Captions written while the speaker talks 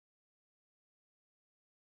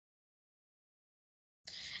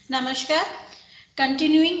Namaskar.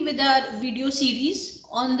 Continuing with our video series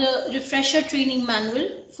on the refresher training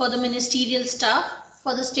manual for the ministerial staff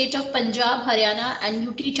for the state of Punjab, Haryana and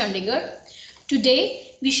UT Chandigarh.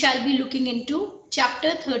 Today we shall be looking into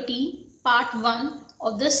chapter 13 part 1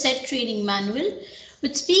 of the said training manual,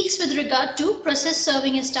 which speaks with regard to process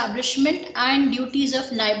serving establishment and duties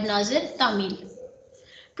of Naib Nazir, Tameel.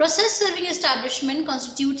 Process serving establishment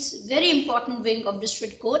constitutes very important wing of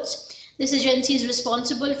district courts. This agency is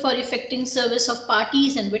responsible for effecting service of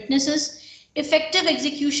parties and witnesses, effective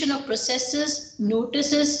execution of processes,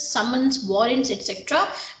 notices, summons, warrants, etc.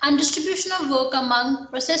 and distribution of work among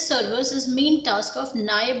process servers is main task of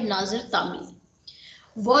Naib Nazir Tameel.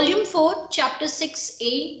 Volume 4, Chapter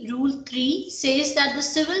 6A, Rule 3 says that the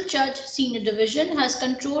Civil Judge Senior Division has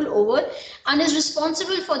control over and is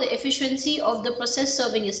responsible for the efficiency of the process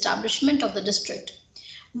serving establishment of the district.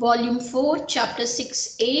 Volume 4, Chapter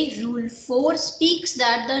 6A, Rule 4 speaks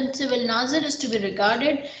that the Civil Nazir is to be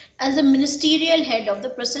regarded as the ministerial head of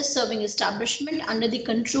the process serving establishment under the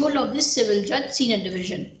control of the Civil Judge Senior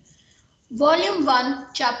Division. Volume 1,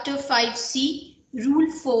 Chapter 5C, Rule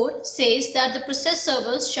 4 says that the process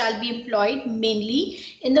servers shall be employed mainly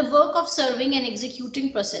in the work of serving and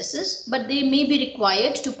executing processes, but they may be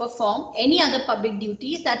required to perform any other public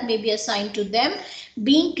duties that may be assigned to them,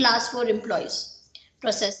 being Class 4 employees.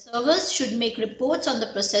 Process servers should make reports on the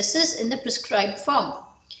processes in the prescribed form.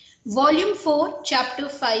 Volume 4, Chapter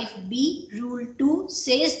 5B, Rule 2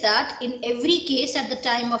 says that in every case at the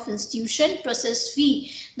time of institution, process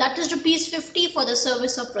fee, that is ₹50 for the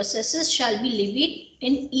service of processes, shall be levied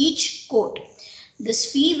in each court.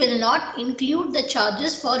 This fee will not include the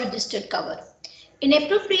charges for registered cover. In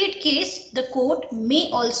appropriate case, the court may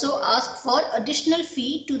also ask for additional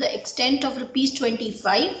fee to the extent of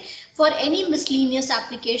 ₹25 for any miscellaneous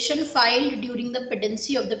application filed during the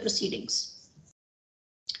pendency of the proceedings.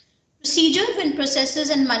 Procedure when processes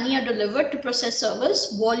and money are delivered to process servers,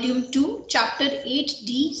 Volume 2, Chapter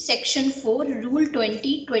 8D, Section 4, Rule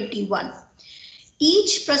 2021.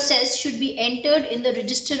 Each process should be entered in the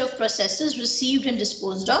register of processes received and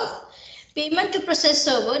disposed of. Payment to process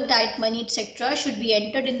server, diet money, etc. should be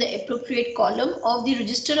entered in the appropriate column of the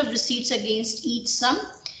register of receipts against each sum.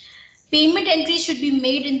 Payment entries should be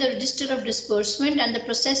made in the register of disbursement and the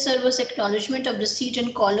process server's acknowledgement of receipt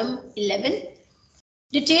in column 11.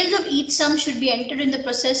 Details of each sum should be entered in the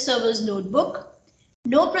process server's notebook.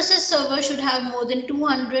 No process server should have more than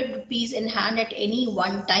 ₹200 in hand at any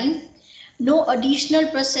one time. No additional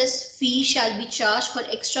process fee shall be charged for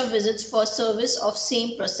extra visits for service of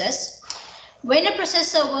same process. When a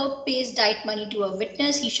process server pays diet money to a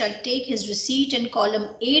witness, he shall take his receipt in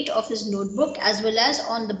column 8 of his notebook as well as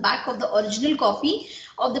on the back of the original copy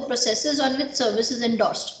of the processes on which service is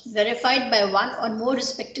endorsed, verified by one or more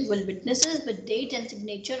respectable witnesses with date and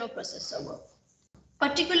signature of process server.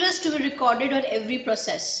 Particulars to be recorded on every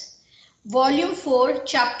process. Volume 4,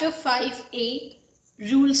 Chapter 5A,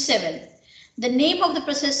 Rule 7. The name of the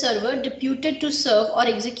process server deputed to serve or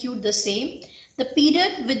execute the same, the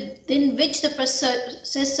period within which the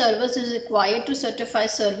process service is required to certify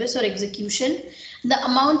service or execution, the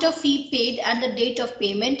amount of fee paid and the date of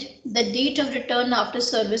payment, the date of return after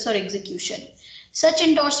service or execution. Such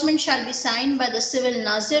endorsement shall be signed by the Civil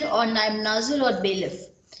Nazir or Naib Nazir or bailiff.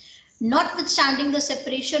 Notwithstanding the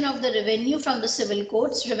separation of the revenue from the civil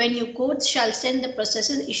courts, revenue courts shall send the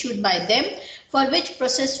processes issued by them for which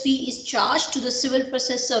process fee is charged to the civil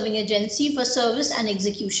process serving agency for service and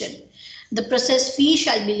execution. The process fee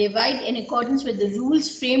shall be levied in accordance with the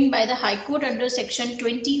rules framed by the High Court under Section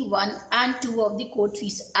 21 and 2 of the Court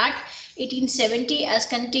Fees Act 1870 as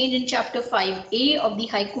contained in Chapter 5A of the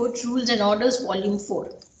High Court Rules and Orders Volume 4.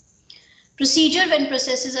 Procedure when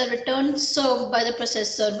processes are returned served by the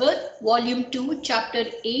process server, Volume 2, Chapter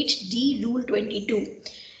 8D, Rule 22.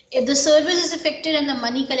 If the service is effected and the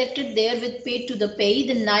money collected therewith paid to the payee,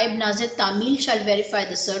 the Naib Nazir Tameel shall verify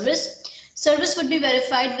the service. Service would be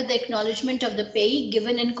verified with the acknowledgement of the payee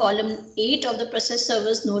given in column 8 of the process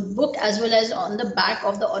server's notebook as well as on the back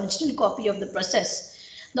of the original copy of the process.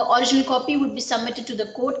 The original copy would be submitted to the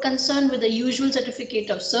court concerned with the usual certificate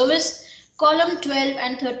of service. Column 12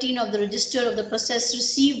 and 13 of the register of the process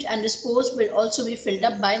received and disposed will also be filled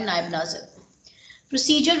up by Naib Nazir.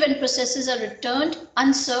 Procedure when processes are returned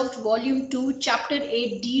unserved, Volume 2, Chapter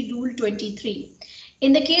 8D, Rule 23.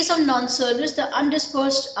 In the case of non-service, the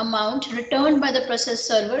undisbursed amount returned by the process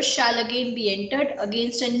server shall again be entered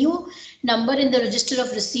against a new number in the register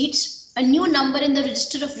of receipts. A new number in the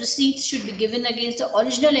register of receipts should be given against the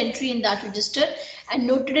original entry in that register and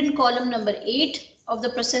noted in column number 8 of the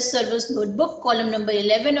process server's notebook. Column number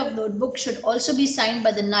 11 of notebook should also be signed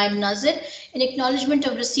by the Naib Nazir in acknowledgement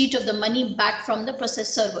of receipt of the money back from the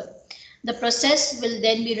process server. The process will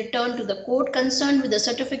then be returned to the court concerned with a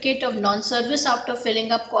certificate of non-service after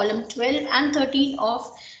filling up column 12 and 13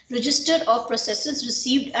 of register of processes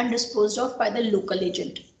received and disposed of by the local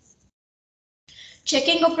agent.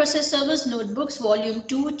 Checking of process server's notebooks, volume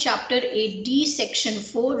 2, chapter 8D, section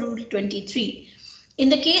 4, rule 23. In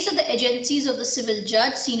the case of the agencies of the civil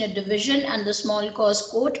judge, senior division and the small cause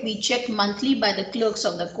court, we check monthly by the clerks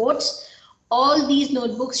of the courts. All these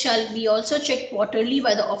notebooks shall be also checked quarterly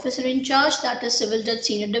by the officer in charge, that is civil judge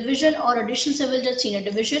senior division or additional civil judge senior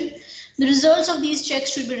division. The results of these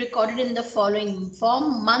checks should be recorded in the following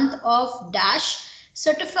form: month of dash,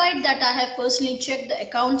 certified that I have personally checked the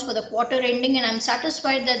accounts for the quarter ending and I am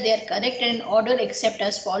satisfied that they are correct and in order except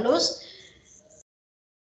as follows.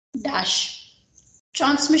 Dash.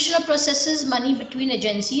 Transmission of processes money between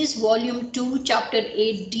agencies, volume 2, chapter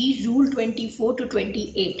 8D, rule 24 to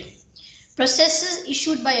 28. Processes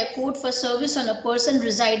issued by a court for service on a person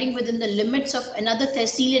residing within the limits of another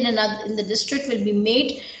tehsil in the district will be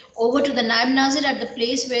made over to the Naib Nazir at the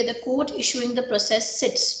place where the court issuing the process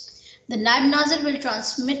sits. The Naib Nazir will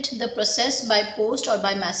transmit the process by post or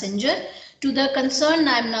by messenger to the concerned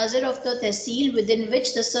Naib Nazir of the tehsil within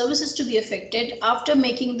which the service is to be effected after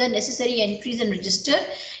making the necessary entries and register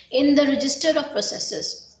in the register of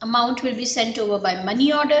processes. Amount will be sent over by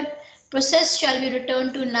money order. Process shall be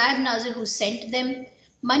returned to Naib Nazir who sent them.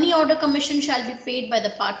 Money order commission shall be paid by the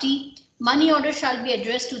party. Money order shall be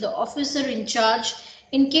addressed to the officer in charge.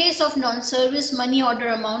 In case of non-service, money order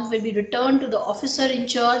amount will be returned to the officer in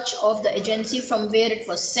charge of the agency from where it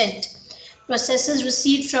was sent. Processes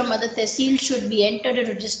received from other tehsil should be entered in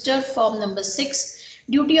register form number 6.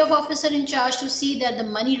 Duty of officer in charge to see that the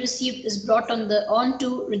money received is brought on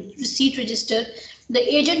to receipt register. The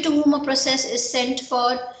agent to whom a process is sent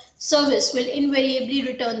for service will invariably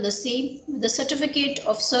return the same with the certificate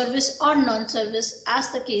of service or non-service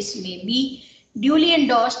as the case may be, duly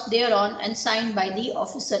endorsed thereon and signed by the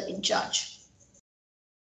officer in charge.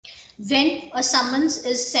 When a summons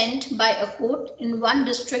is sent by a court in one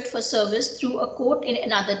district for service through a court in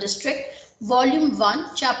another district, volume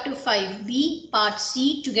 1, chapter 5B, part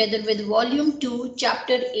C, together with volume 2,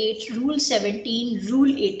 chapter 8, rule 17,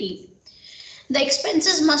 rule 18. The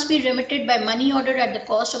expenses must be remitted by money order at the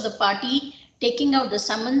cost of the party taking out the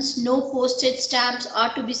summons. No postage stamps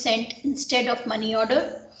are to be sent instead of money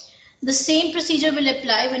order. The same procedure will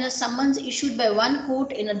apply when a summons issued by one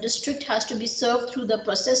court in a district has to be served through the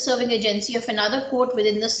process serving agency of another court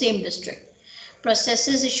within the same district.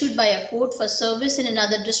 Processes issued by a court for service in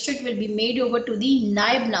another district will be made over to the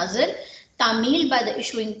Naib Nazir, Tameel, by the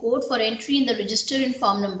issuing court for entry in the register in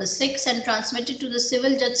form number 6 and transmitted to the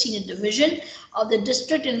civil judge senior division of the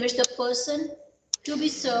district in which the person to be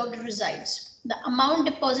served resides. The amount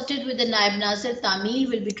deposited with the Naib Nazir Tameel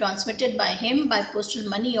will be transmitted by him by postal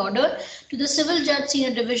money order to the civil judge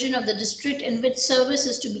senior division of the district in which service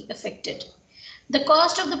is to be effected. The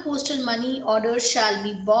cost of the postal money order shall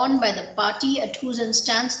be borne by the party at whose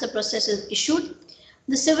instance the process is issued.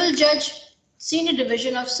 The civil judge senior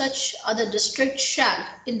division of such other district shall,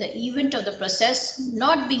 in the event of the process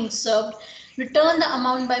not being served, return the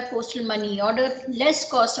amount by postal money order, less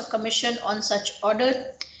cost of commission on such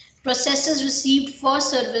order. Processes received for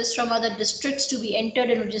service from other districts to be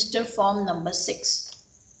entered in register form number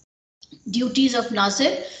 6. Duties of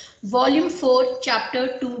Nazir, volume 4,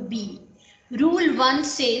 chapter 2B. Rule 1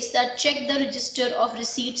 says that check the register of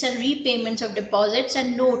receipts and repayments of deposits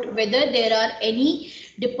and note whether there are any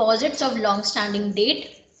deposits of long-standing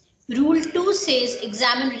date. Rule 2 says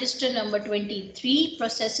examine register number 23,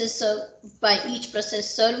 processes served by each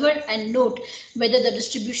process server and note whether the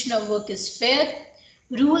distribution of work is fair.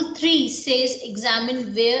 Rule 3 says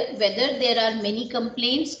examine whether there are many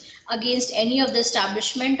complaints against any of the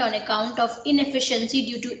establishment on account of inefficiency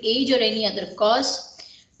due to age or any other cause.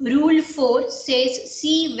 Rule 4 says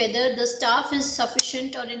see whether the staff is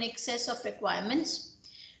sufficient or in excess of requirements.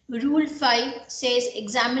 Rule 5 says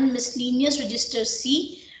examine miscellaneous register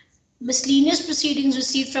C, miscellaneous proceedings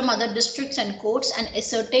received from other districts and courts and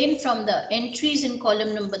ascertain from the entries in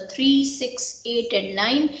column number 3, 6, 8 and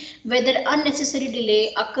 9 whether unnecessary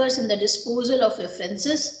delay occurs in the disposal of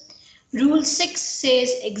offences. Rule 6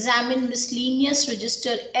 says examine miscellaneous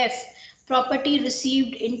register F, property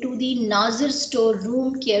received into the Nazir store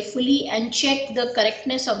room carefully and check the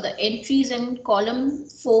correctness of the entries in column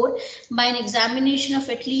 4 by an examination of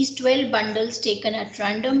at least 12 bundles taken at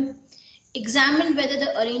random. Examine whether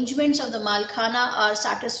the arrangements of the Malkhana are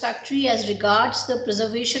satisfactory as regards the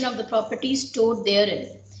preservation of the property stored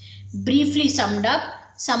therein. Briefly summed up,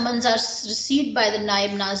 summons are received by the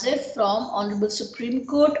Naib Nazir from Honorable Supreme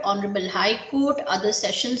Court, Honorable High Court, other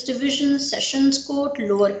sessions divisions, sessions court,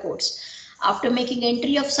 lower courts. After making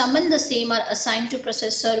entry of summons, the same are assigned to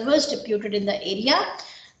process servers deputed in the area.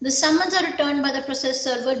 The summons are returned by the process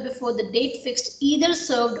server before the date fixed, either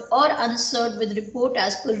served or unserved with report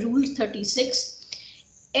as per Rule 36.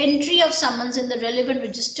 Entry of summons in the relevant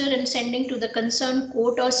register and sending to the concerned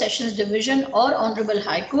court or sessions division or Honorable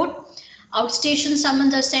High Court. Outstation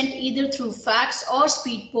summons are sent either through fax or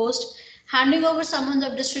speed post. Handing over summons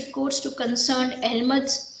of district courts to concerned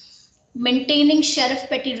Ahmeds. Maintaining sheriff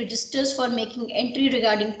petty registers for making entry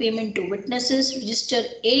regarding payment to witnesses. Register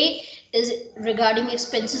A is regarding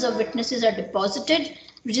expenses of witnesses are deposited.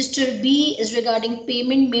 Register B is regarding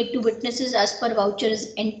payment made to witnesses as per voucher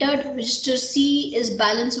is entered. Register C is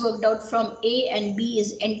balance worked out from A and B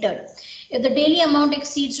is entered. If the daily amount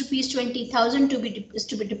exceeds rupees 20,000 is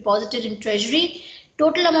to be deposited in treasury.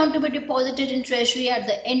 Total amount to be deposited in treasury at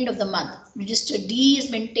the end of the month. Register D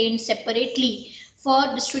is maintained separately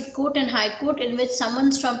for district court and high court, in which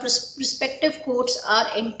summons from respective courts are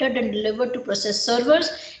entered and delivered to process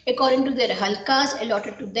servers according to their halkas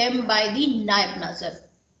allotted to them by the Naib Nazir.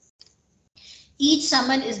 Each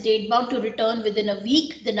summon is date bound to return within a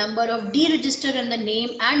week. The number of deregister and the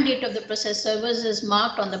name and date of the process servers is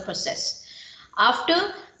marked on the process.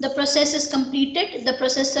 After the process is completed, the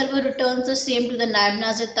process server returns the same to the Naib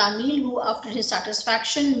Nazir Tameel, who after his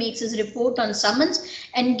satisfaction makes his report on summons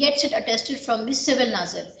and gets it attested from the civil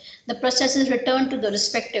Nazir. The process is returned to the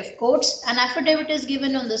respective courts. An affidavit is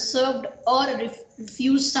given on the served or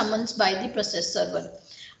refused summons by the process server.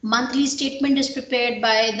 Monthly statement is prepared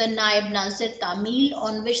by the Naib Nazir Tameel,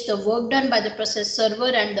 on which the work done by the process server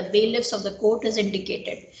and the bailiffs of the court is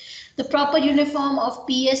indicated. The proper uniform of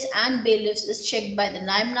PS and bailiffs is checked by the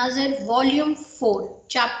Naib Nazir. Volume 4,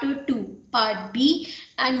 Chapter 2, Part B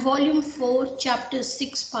and Volume 4, Chapter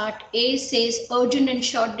 6, Part A says urgent and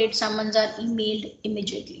short date summons are emailed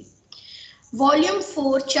immediately. Volume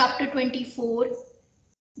 4, Chapter 24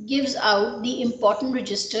 gives out the important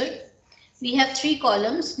register. We have 3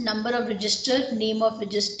 columns: number of register, name of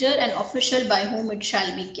register, and official by whom it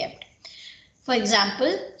shall be kept. For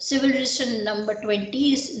example, civil register number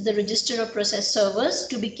 20 is the register of process servers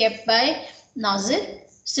to be kept by Nazir.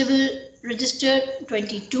 Civil register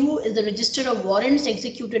 22 is the register of warrants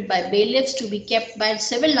executed by bailiffs to be kept by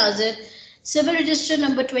civil Nazir. Civil register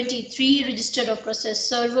number 23, register of process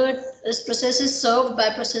server, processes served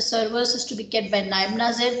by process servers is to be kept by Naib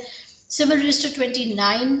Nazir. Civil register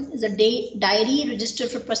 29 is a diary register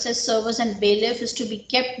for process servers and bailiff is to be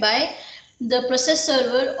kept by the process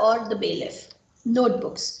server or the bailiff.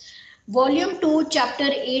 Notebooks. Volume 2, Chapter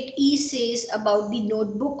 8E says about the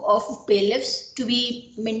notebook of bailiffs to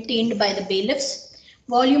be maintained by the bailiffs.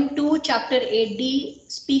 Volume 2, Chapter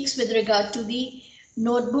 8D speaks with regard to the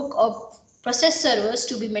notebook of process servers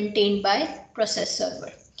to be maintained by process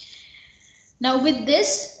server. Now with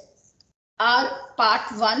this, our part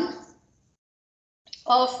 1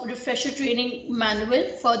 of refresher training manual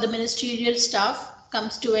for the ministerial staff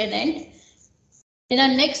comes to an end. In our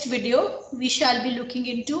next video, we shall be looking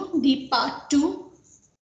into the part 2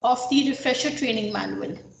 of the refresher training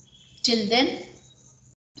manual. Till then,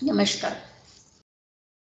 namaskar.